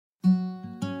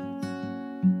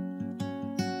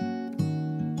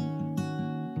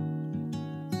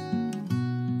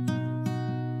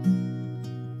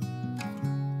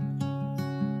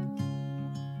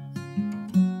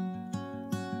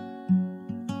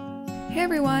Hey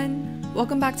everyone,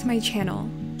 welcome back to my channel.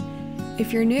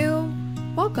 If you're new,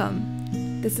 welcome.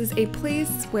 This is a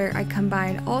place where I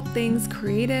combine all things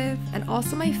creative and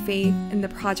also my faith in the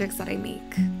projects that I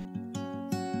make.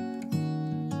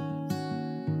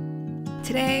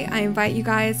 Today, I invite you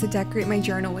guys to decorate my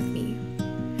journal with me.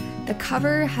 The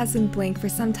cover has been blank for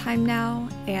some time now,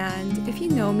 and if you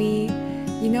know me,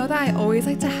 you know that I always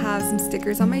like to have some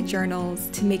stickers on my journals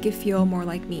to make it feel more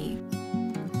like me.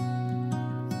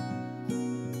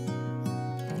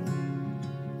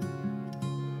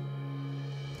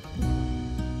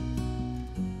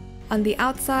 On the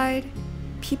outside,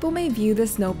 people may view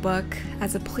this notebook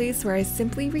as a place where I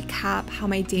simply recap how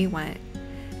my day went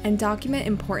and document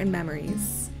important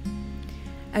memories.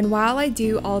 And while I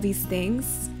do all these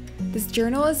things, this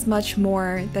journal is much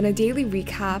more than a daily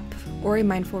recap or a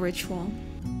mindful ritual.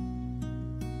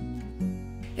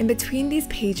 In between these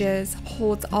pages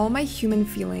holds all my human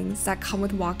feelings that come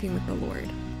with walking with the Lord.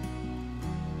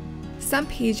 Some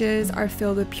pages are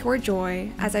filled with pure joy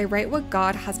as I write what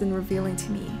God has been revealing to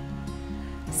me.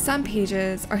 Some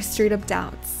pages are straight up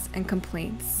doubts and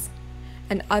complaints,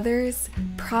 and others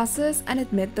process and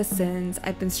admit the sins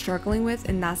I've been struggling with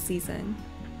in that season.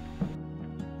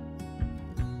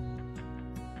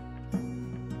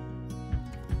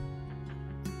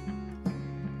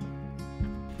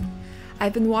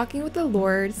 I've been walking with the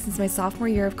Lord since my sophomore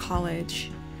year of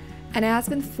college, and it has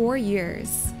been 4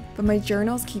 years, but my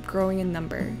journals keep growing in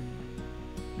number.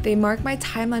 They mark my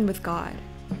timeline with God,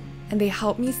 and they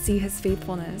help me see His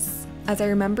faithfulness as I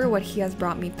remember what He has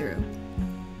brought me through.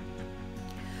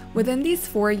 Within these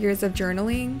 4 years of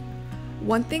journaling,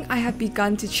 one thing I have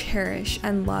begun to cherish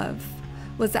and love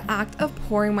was the act of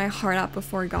pouring my heart out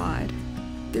before God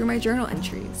through my journal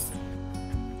entries.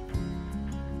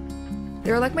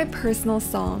 They were like my personal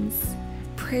psalms,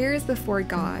 prayers before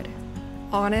God,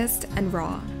 honest and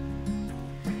raw.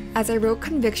 As I wrote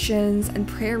convictions and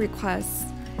prayer requests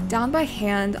down by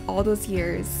hand all those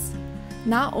years,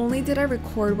 not only did I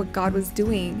record what God was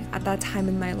doing at that time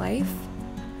in my life,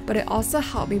 but it also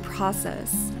helped me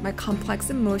process my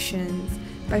complex emotions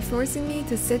by forcing me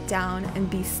to sit down and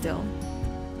be still.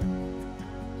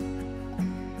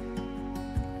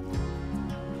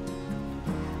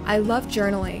 I love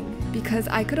journaling because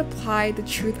I could apply the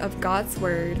truth of God's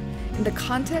Word in the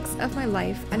context of my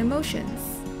life and emotions.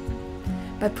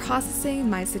 By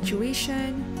processing my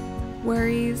situation,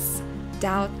 worries,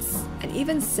 doubts, and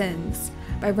even sins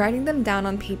by writing them down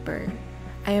on paper,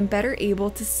 I am better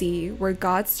able to see where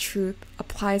God's truth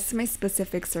applies to my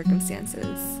specific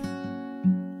circumstances.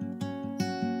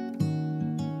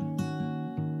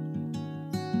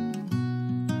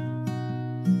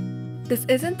 This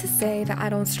isn't to say that I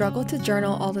don't struggle to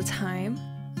journal all the time,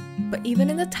 but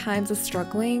even in the times of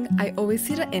struggling, I always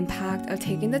see the impact of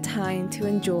taking the time to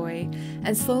enjoy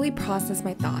and slowly process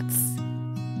my thoughts.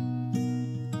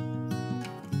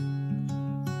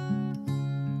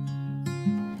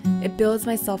 It builds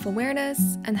my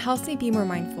self-awareness and helps me be more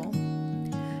mindful.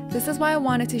 This is why I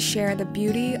wanted to share the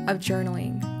beauty of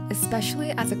journaling,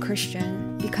 especially as a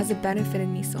Christian, because it benefited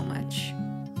me so much.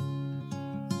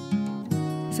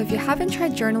 So if you haven't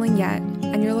tried journaling yet,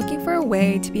 and you're looking for a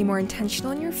way to be more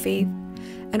intentional in your faith,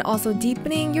 and also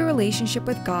deepening your relationship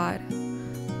with God,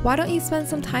 why don't you spend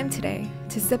some time today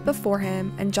to sit before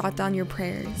Him and jot down your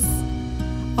prayers?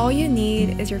 All you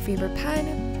need is your favorite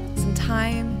pen, some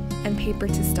time, and paper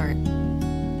to start.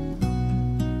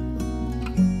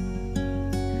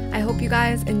 I hope you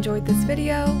guys enjoyed this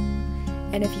video,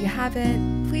 and if you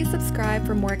haven't, please subscribe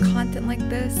for more content like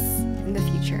this in the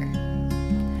future.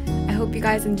 I hope you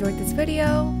guys enjoyed this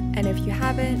video, and if you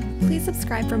haven't, please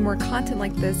subscribe for more content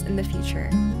like this in the future.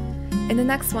 In the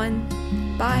next one,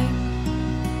 bye!